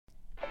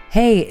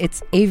Hey,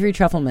 it's Avery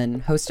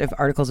Trufelman, host of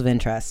Articles of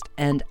Interest,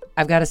 and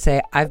I've got to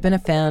say, I've been a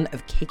fan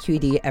of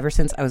KQED ever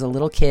since I was a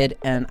little kid,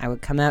 and I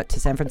would come out to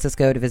San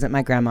Francisco to visit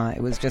my grandma.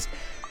 It was just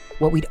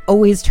what we'd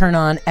always turn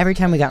on every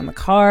time we got in the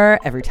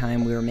car, every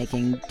time we were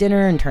making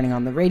dinner and turning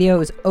on the radio. It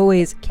was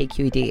always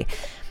KQED.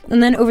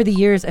 And then over the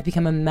years, I've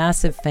become a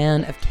massive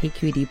fan of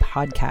KQED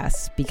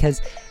podcasts because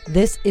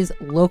this is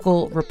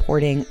local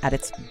reporting at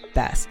its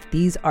best.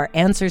 These are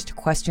answers to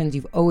questions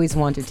you've always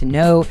wanted to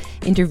know,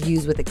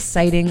 interviews with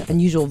exciting,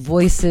 unusual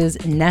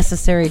voices,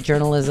 necessary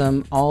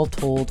journalism, all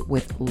told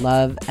with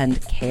love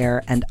and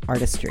care and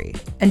artistry.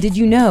 And did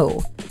you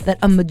know that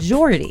a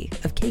majority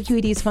of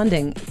KQED's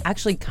funding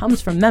actually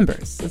comes from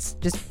members? It's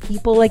just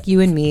people like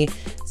you and me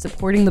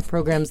supporting the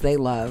programs they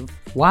love,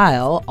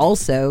 while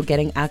also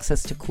getting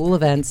access to cool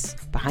events,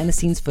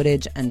 behind-the-scenes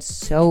footage, and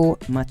so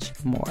much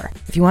more.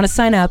 If you want to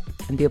sign up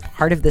and be a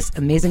part of this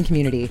amazing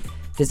community,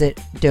 visit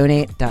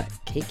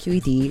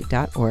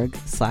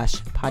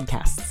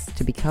donate.kqed.org/podcasts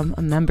to become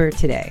a member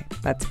today.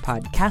 That's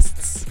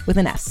podcasts with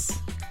an S.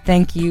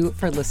 Thank you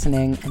for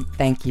listening, and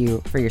thank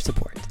you for your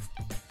support.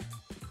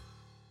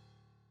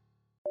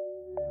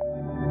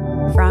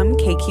 From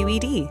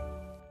KQED.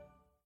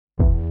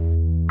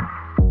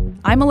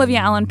 I'm Olivia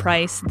Allen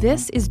Price.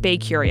 This is Bay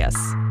Curious.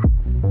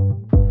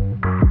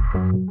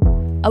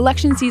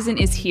 Election season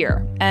is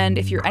here, and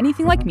if you're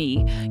anything like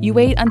me, you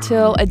wait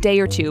until a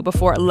day or two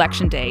before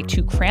Election Day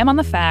to cram on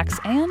the facts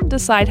and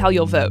decide how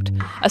you'll vote,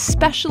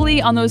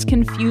 especially on those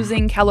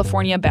confusing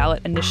California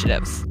ballot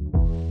initiatives.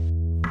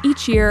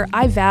 Each year,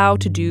 I vow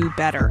to do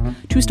better,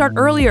 to start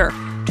earlier,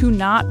 to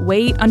not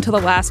wait until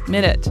the last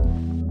minute.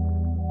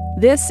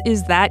 This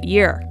is that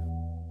year.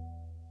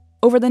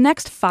 Over the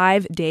next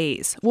 5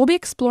 days, we'll be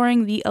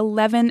exploring the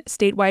 11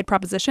 statewide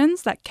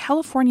propositions that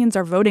Californians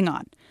are voting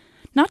on.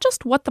 Not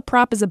just what the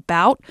prop is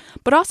about,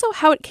 but also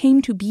how it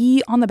came to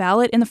be on the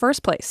ballot in the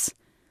first place.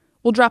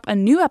 We'll drop a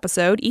new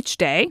episode each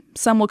day.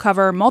 Some will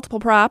cover multiple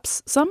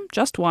props, some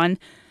just one.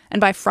 And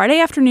by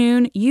Friday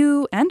afternoon,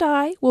 you and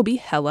I will be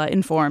hella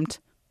informed.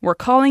 We're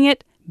calling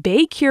it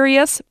Bay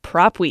Curious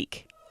Prop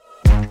Week.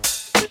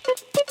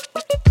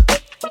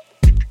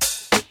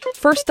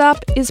 First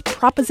up is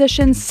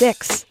Proposition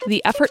 6,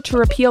 the effort to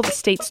repeal the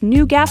state's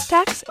new gas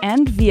tax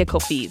and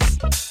vehicle fees.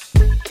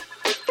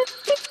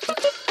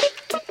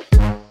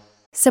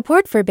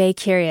 Support for Bay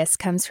Curious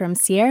comes from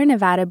Sierra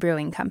Nevada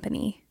Brewing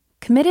Company,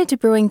 committed to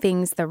brewing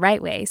things the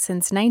right way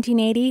since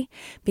 1980,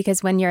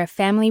 because when you're a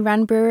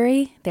family-run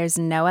brewery, there's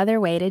no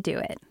other way to do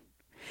it.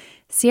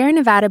 Sierra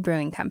Nevada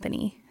Brewing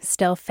Company,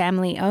 still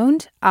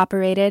family-owned,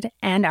 operated,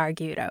 and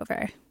argued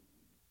over.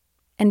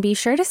 And be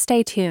sure to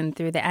stay tuned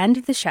through the end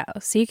of the show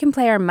so you can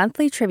play our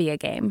monthly trivia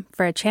game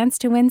for a chance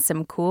to win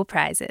some cool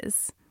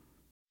prizes.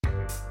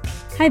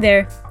 Hi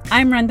there,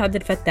 I'm Randa Abdel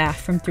Fattah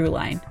from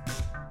Throughline.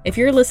 If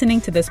you're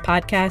listening to this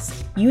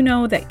podcast, you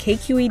know that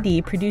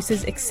KQED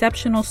produces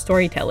exceptional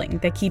storytelling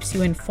that keeps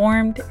you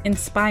informed,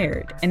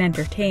 inspired, and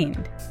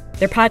entertained.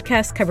 Their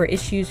podcasts cover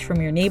issues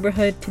from your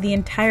neighborhood to the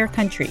entire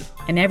country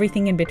and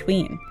everything in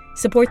between.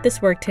 Support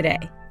this work today.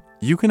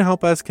 You can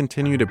help us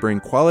continue to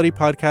bring quality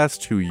podcasts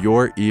to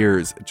your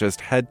ears.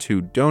 Just head to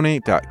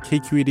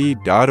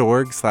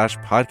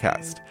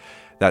donate.kqed.org/podcast.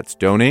 That's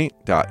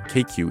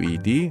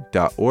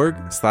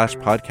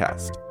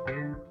donate.kqed.org/podcast.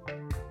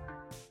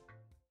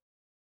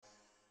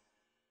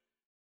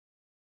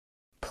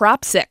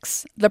 Prop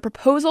 6, the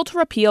proposal to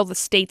repeal the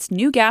state's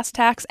new gas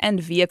tax and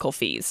vehicle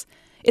fees.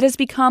 It has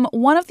become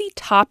one of the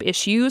top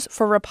issues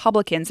for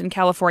Republicans in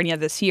California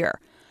this year.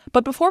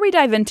 But before we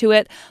dive into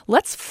it,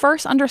 let's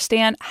first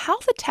understand how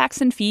the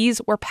tax and fees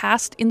were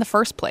passed in the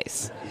first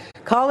place.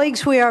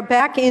 Colleagues, we are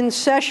back in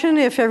session.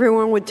 If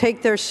everyone would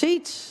take their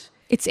seats.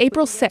 It's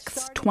April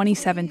 6th,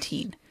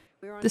 2017.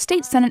 The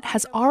state Senate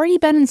has already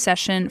been in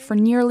session for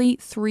nearly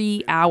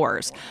 3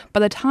 hours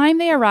by the time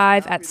they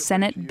arrive at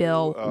Senate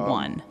Bill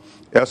 1.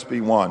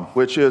 SB 1,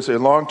 which is a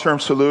long-term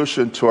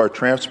solution to our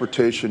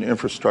transportation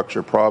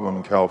infrastructure problem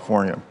in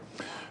California.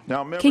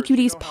 Now,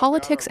 KQED's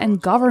politics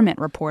and government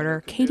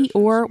reporter, Katie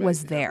Orr,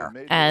 was there.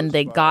 And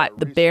they got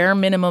the bare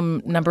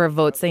minimum number of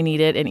votes they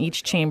needed in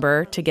each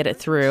chamber to get it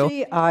through.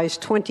 Ayes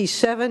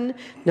 27,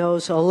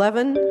 noes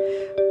 11.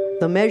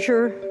 The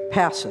measure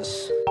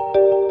passes.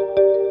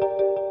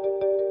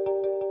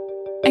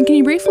 And can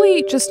you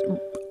briefly just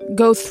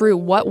go through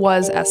what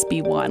was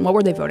SB 1? What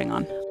were they voting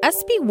on?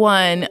 SB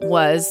 1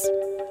 was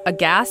a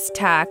gas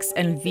tax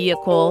and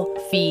vehicle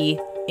fee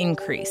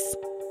increase.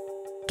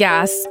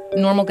 Gas,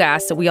 normal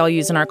gas that we all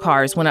use in our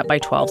cars, went up by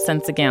 12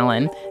 cents a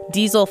gallon.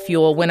 Diesel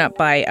fuel went up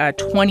by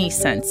 20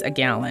 cents a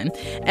gallon.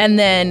 And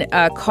then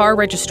car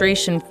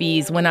registration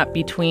fees went up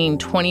between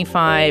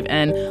 $25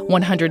 and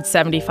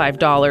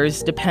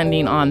 $175,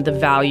 depending on the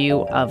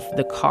value of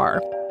the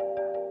car.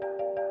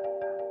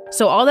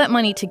 So all that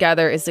money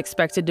together is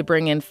expected to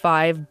bring in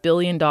 $5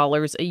 billion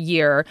a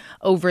year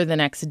over the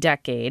next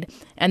decade.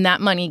 And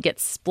that money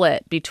gets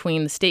split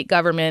between the state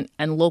government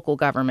and local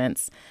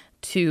governments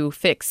to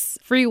fix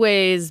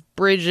freeways,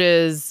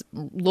 bridges,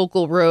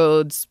 local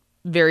roads,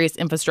 various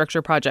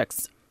infrastructure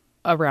projects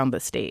around the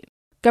state.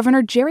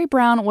 Governor Jerry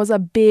Brown was a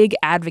big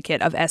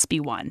advocate of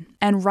SB 1.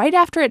 And right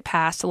after it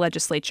passed the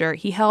legislature,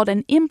 he held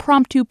an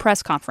impromptu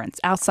press conference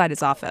outside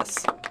his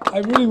office. I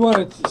really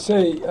wanted to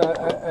say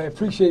I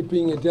appreciate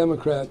being a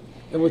Democrat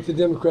and what the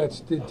Democrats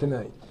did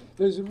tonight.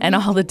 And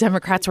all the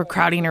Democrats were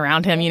crowding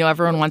around him. You know,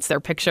 everyone wants their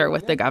picture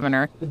with the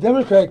governor. The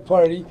Democratic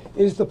Party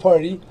is the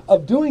party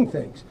of doing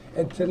things.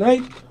 And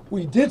tonight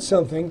we did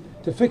something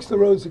to fix the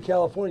roads of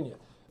California.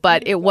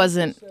 But it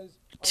wasn't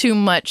too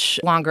much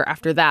longer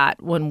after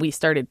that when we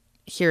started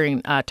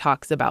hearing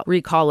talks about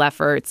recall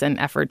efforts and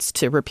efforts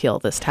to repeal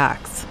this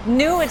tax.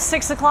 New at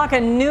 6 o'clock, a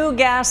new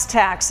gas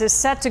tax is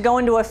set to go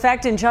into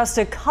effect in just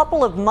a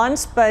couple of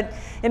months, but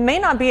it may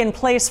not be in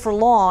place for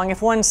long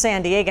if one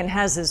San Diegan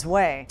has his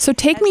way. So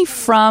take me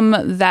from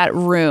that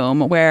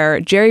room where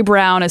Jerry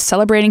Brown is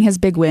celebrating his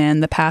big win,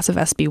 the pass of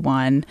SB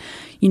 1.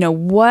 You know,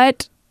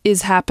 what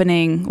is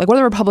happening? Like, what are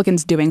the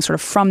Republicans doing sort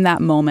of from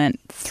that moment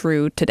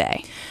through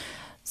today?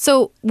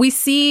 So we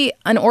see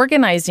an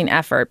organizing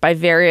effort by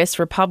various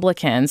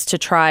Republicans to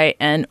try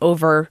and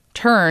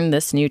overturn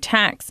this new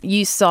tax.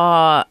 You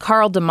saw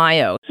Carl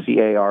DeMaio.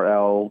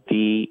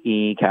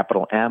 CARLDE,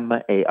 capital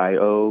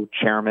MAIO,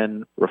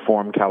 chairman,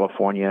 Reform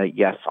California,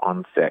 yes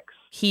on 6.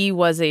 He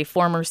was a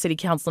former city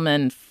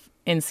councilman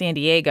in San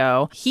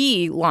Diego.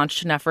 He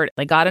launched an effort.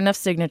 They got enough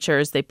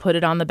signatures. They put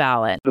it on the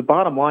ballot. The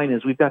bottom line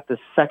is we've got the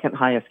second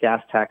highest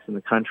gas tax in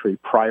the country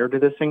prior to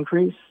this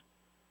increase,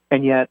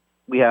 and yet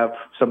we have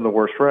some of the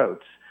worst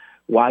roads.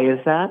 Why is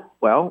that?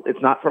 Well,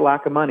 it's not for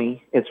lack of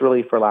money. It's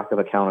really for lack of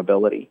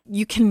accountability.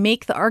 You can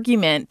make the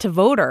argument to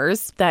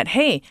voters that,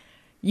 hey,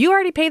 you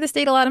already pay the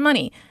state a lot of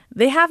money.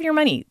 They have your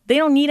money. They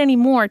don't need any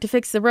more to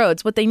fix the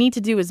roads. What they need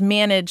to do is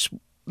manage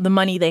the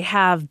money they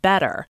have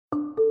better.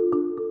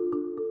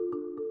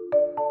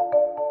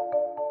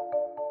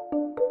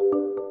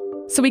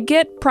 So we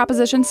get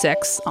Proposition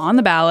 6 on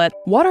the ballot.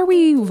 What are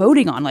we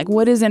voting on? Like,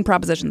 what is in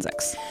Proposition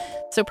 6?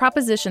 So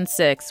Proposition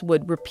 6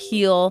 would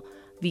repeal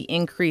the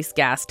increased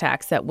gas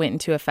tax that went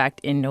into effect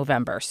in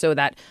November. So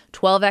that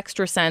 12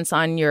 extra cents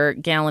on your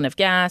gallon of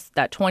gas,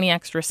 that 20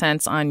 extra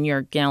cents on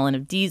your gallon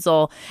of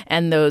diesel,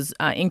 and those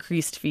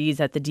increased fees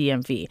at the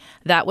DMV,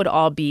 that would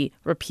all be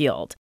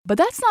repealed. But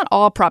that's not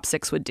all Prop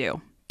 6 would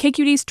do.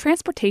 KQED's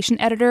transportation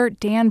editor,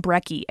 Dan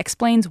Brecky,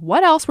 explains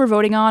what else we're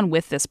voting on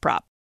with this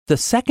prop. The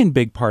second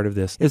big part of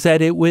this is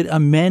that it would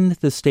amend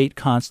the state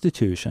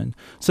constitution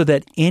so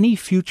that any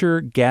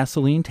future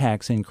gasoline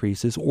tax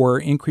increases or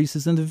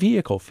increases in the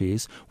vehicle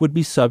fees would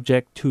be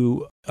subject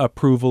to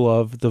approval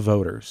of the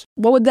voters.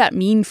 What would that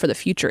mean for the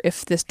future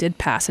if this did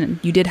pass and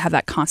you did have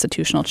that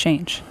constitutional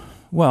change?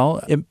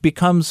 Well, it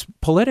becomes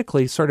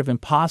politically sort of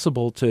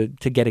impossible to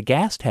get a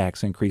gas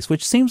tax increase,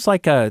 which seems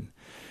like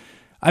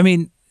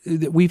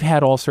we've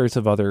had all sorts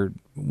of other,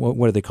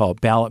 what do they call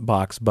it, ballot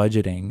box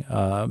budgeting,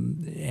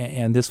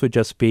 and this would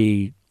just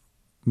be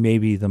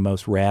maybe the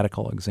most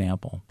radical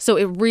example. So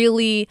it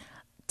really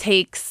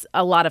takes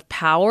a lot of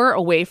power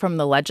away from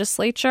the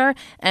legislature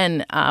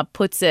and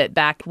puts it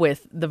back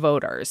with the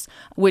voters,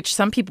 which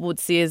some people would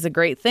see as a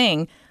great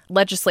thing.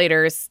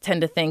 Legislators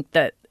tend to think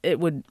that it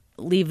would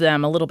leave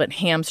them a little bit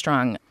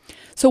hamstrung.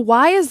 So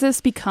why has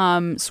this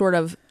become sort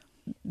of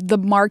the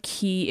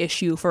marquee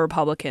issue for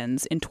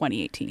Republicans in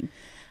 2018?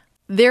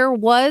 There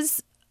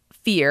was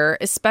fear,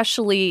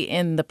 especially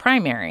in the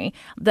primary,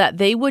 that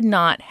they would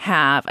not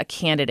have a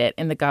candidate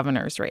in the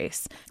governor's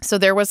race. So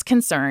there was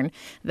concern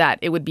that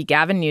it would be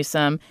Gavin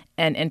Newsom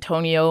and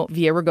Antonio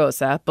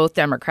Villaraigosa, both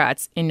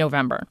Democrats, in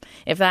November.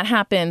 If that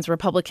happens,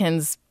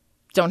 Republicans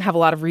don't have a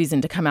lot of reason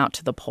to come out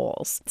to the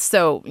polls.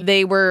 So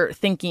they were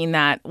thinking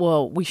that,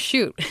 well, we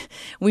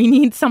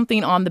need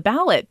something on the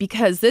ballot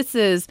because this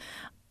is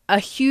a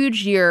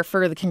huge year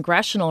for the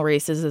congressional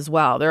races as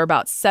well. There are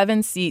about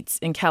 7 seats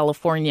in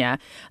California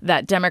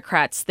that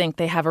Democrats think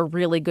they have a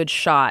really good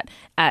shot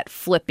at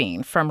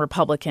flipping from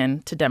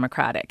Republican to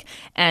Democratic.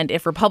 And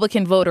if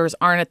Republican voters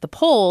aren't at the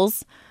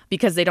polls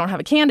because they don't have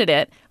a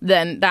candidate,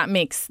 then that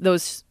makes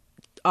those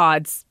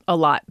odds a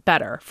lot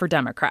better for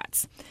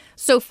Democrats.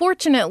 So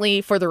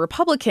fortunately for the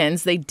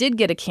Republicans, they did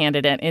get a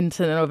candidate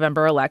into the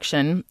November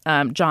election,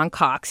 John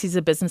Cox. He's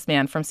a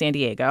businessman from San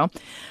Diego.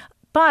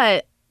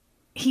 But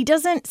he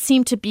doesn't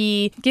seem to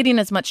be getting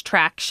as much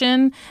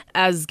traction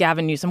as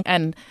Gavin Newsom.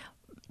 And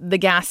the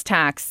gas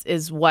tax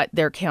is what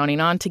they're counting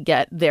on to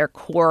get their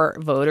core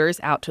voters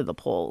out to the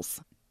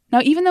polls. Now,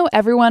 even though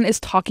everyone is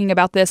talking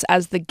about this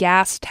as the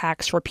gas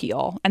tax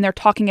repeal, and they're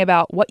talking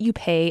about what you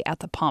pay at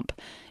the pump,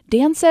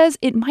 Dan says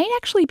it might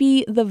actually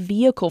be the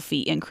vehicle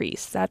fee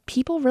increase that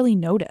people really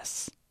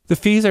notice. The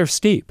fees are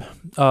steep.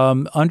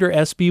 Under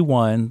SB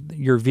 1,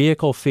 your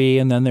vehicle fee,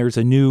 and then there's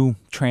a new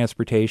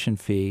transportation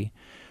fee,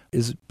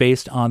 is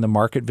based on the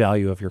market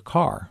value of your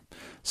car.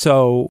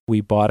 So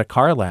we bought a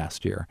car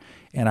last year,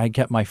 and I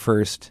get my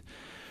first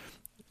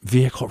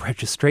vehicle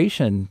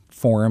registration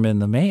form in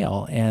the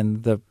mail,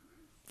 and the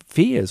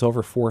fee is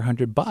over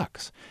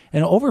 $400.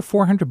 And over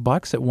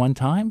 $400 at one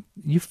time,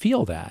 you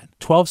feel that.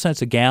 12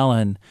 cents a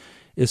gallon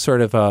is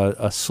sort of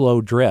a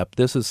slow drip.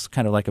 This is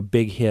kind of like a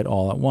big hit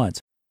all at once.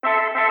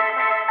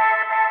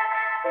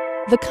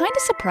 The kind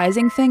of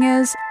surprising thing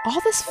is,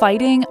 all this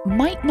fighting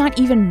might not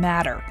even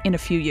matter in a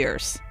few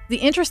years. The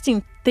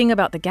interesting thing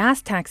about the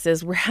gas tax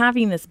is we're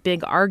having this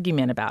big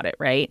argument about it,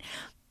 right?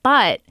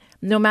 But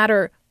no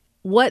matter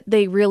what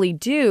they really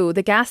do,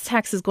 the gas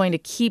tax is going to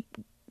keep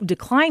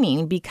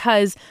declining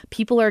because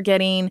people are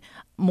getting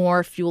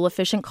more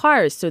fuel-efficient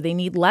cars, so they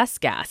need less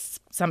gas.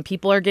 Some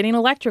people are getting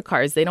electric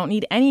cars. They don't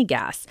need any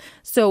gas.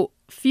 So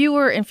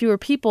fewer and fewer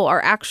people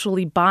are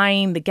actually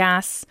buying the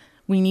gas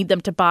we need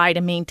them to buy to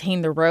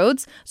maintain the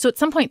roads. So at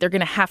some point, they're going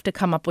to have to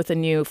come up with a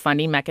new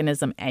funding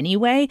mechanism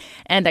anyway.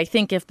 And I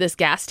think if this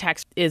gas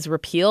tax is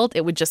repealed,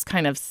 it would just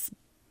kind of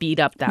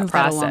speed up that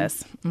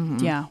process.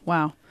 Yeah,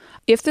 wow.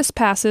 If this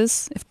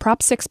passes, if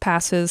Prop 6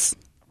 passes,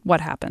 what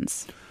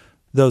happens?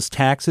 Those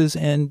taxes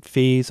and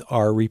fees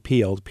are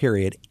repealed,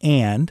 period.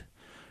 And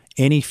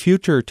any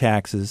future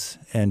taxes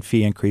and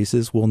fee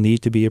increases will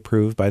need to be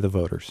approved by the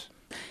voters.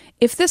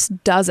 If this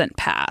doesn't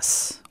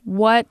pass,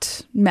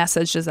 what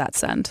message does that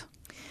send?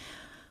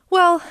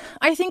 Well,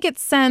 I think it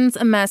sends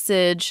a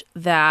message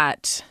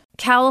that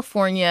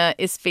California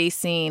is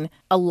facing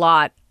a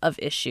lot of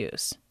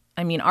issues.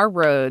 I mean, our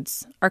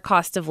roads, our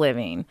cost of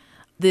living,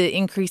 the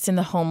increase in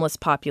the homeless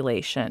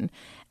population.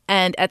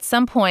 And at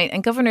some point,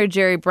 and Governor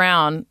Jerry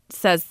Brown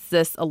says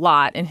this a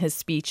lot in his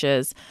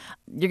speeches,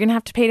 you're going to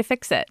have to pay to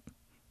fix it.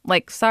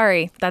 Like,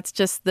 sorry, that's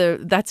just the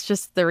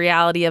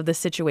reality of the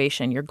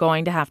situation. You're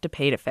going to have to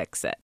pay to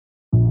fix it.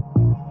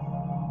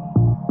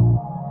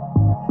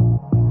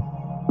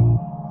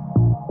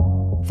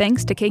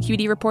 Thanks to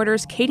KQED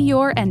reporters Katie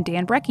Orr and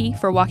Dan Brecky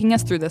for walking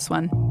us through this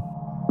one.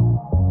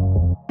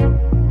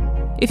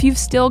 If you've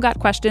still got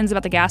questions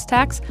about the gas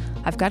tax,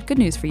 I've got good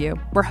news for you.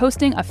 We're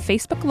hosting a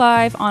Facebook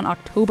Live on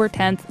October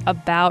 10th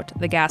about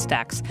the gas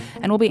tax,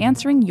 and we'll be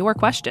answering your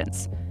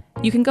questions.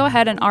 You can go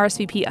ahead and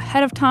RSVP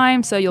ahead of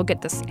time so you'll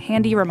get this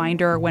handy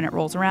reminder when it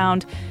rolls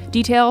around.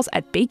 Details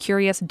at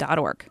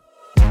baycurious.org.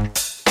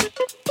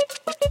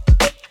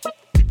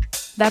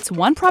 That's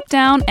one prop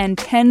down and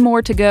 10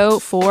 more to go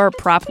for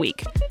Prop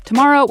Week.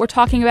 Tomorrow, we're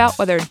talking about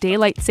whether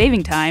daylight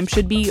saving time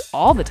should be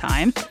all the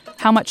time,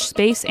 how much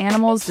space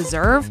animals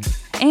deserve,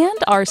 and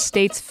our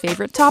state's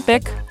favorite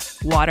topic,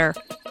 water.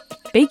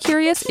 Bay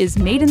Curious is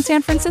made in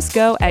San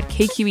Francisco at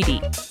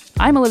KQED.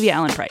 I'm Olivia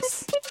Allen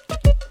Price.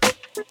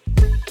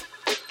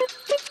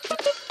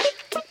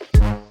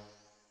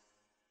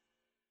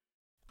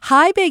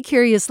 Hi, Bay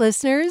Curious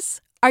listeners.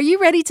 Are you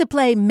ready to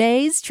play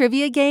May's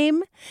Trivia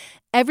Game?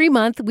 Every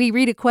month, we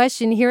read a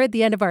question here at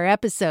the end of our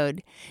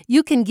episode.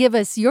 You can give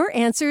us your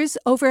answers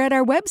over at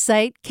our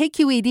website,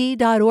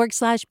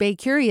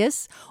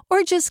 kqed.org/baycurious,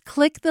 or just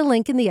click the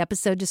link in the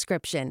episode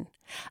description.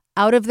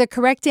 Out of the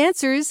correct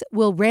answers,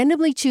 we'll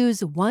randomly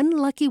choose one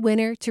lucky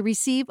winner to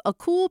receive a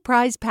cool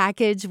prize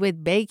package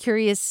with Bay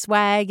Curious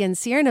swag and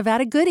Sierra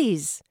Nevada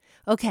goodies.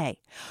 Okay,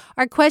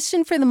 our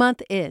question for the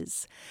month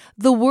is,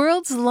 the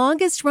world's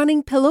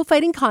longest-running pillow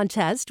fighting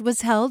contest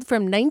was held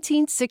from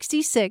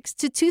 1966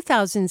 to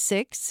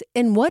 2006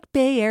 in what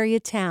Bay Area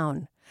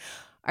town?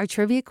 Our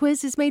trivia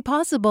quiz is made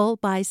possible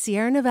by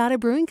Sierra Nevada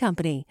Brewing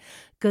Company.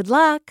 Good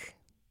luck!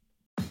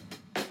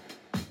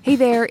 Hey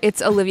there,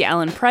 it's Olivia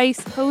Allen Price,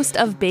 host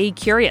of Bay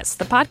Curious,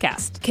 the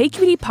podcast.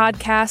 KQED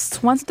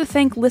Podcasts wants to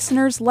thank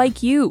listeners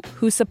like you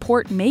whose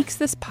support makes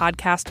this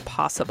podcast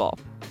possible.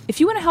 If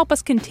you want to help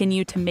us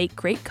continue to make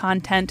great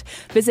content,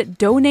 visit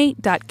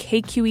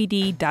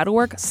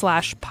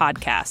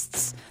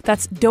donate.kqed.org/podcasts.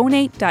 That's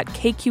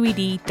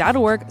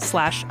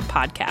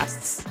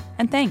donate.kqed.org/podcasts.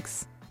 And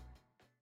thanks.